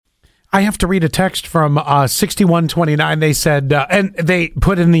I have to read a text from 6129. They said, and they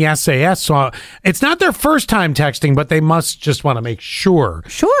put in the SAS. So it's not their first time texting, but they must just want to make sure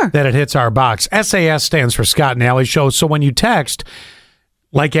that it hits our box. SAS stands for Scott and Allie Show. So when you text,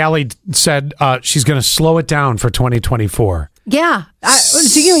 like Allie said, she's going to slow it down for 2024. Yeah.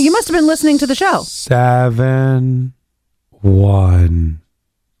 So you must have been listening to the show. 7, 1,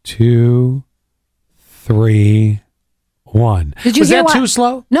 2, 3, 1. Was that too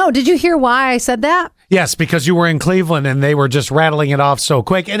slow? No. Did you hear why I said that? Yes, because you were in Cleveland and they were just rattling it off so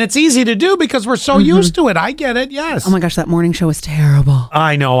quick. And it's easy to do because we're so used to it. I get it, yes. Oh my gosh, that morning show was terrible.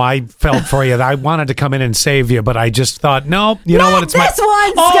 I know. I felt for you. I wanted to come in and save you, but I just thought, no, you know what? It's this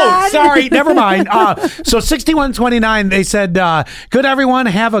one, Oh, Scott. sorry. Never mind. So 6129, they said, good, everyone.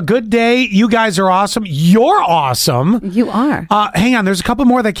 Have a good day. You guys are awesome. You're awesome. You are. Hang on. There's a couple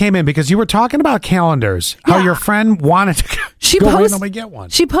more that came in because you were talking about calendars, how your friend wanted to go randomly get one.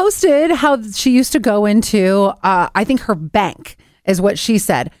 She posted how she used to go into, I think her bank is what she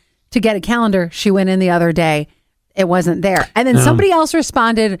said, to get a calendar. She went in the other day. It wasn't there. And then somebody else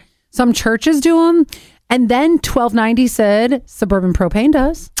responded, some churches do them. And then 1290 said Suburban Propane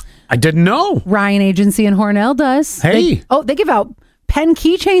does. I didn't know. Ryan Agency in Hornell does. Hey. They give out pen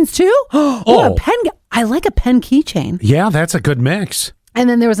keychains too. A pen. I like a pen keychain. Yeah, that's a good mix. And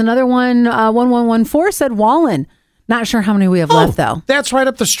then there was another one, 1114 said Wallen. Not sure how many we have left, though. That's right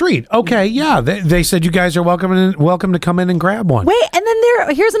up the street. Okay, yeah. They said you guys are welcome to come in and grab one. Wait, and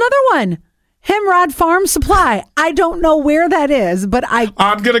then here's another one. Himrod Farm Supply. I don't know where that is, but I'm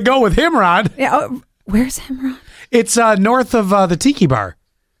going to go with Himrod. Where's Himrod? It's north of the Tiki Bar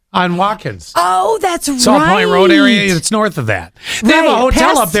on Watkins. Oh, that's right. Salt Point Road area. It's north of that. They have a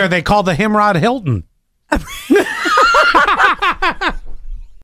hotel up there they call the Himrod Hilton.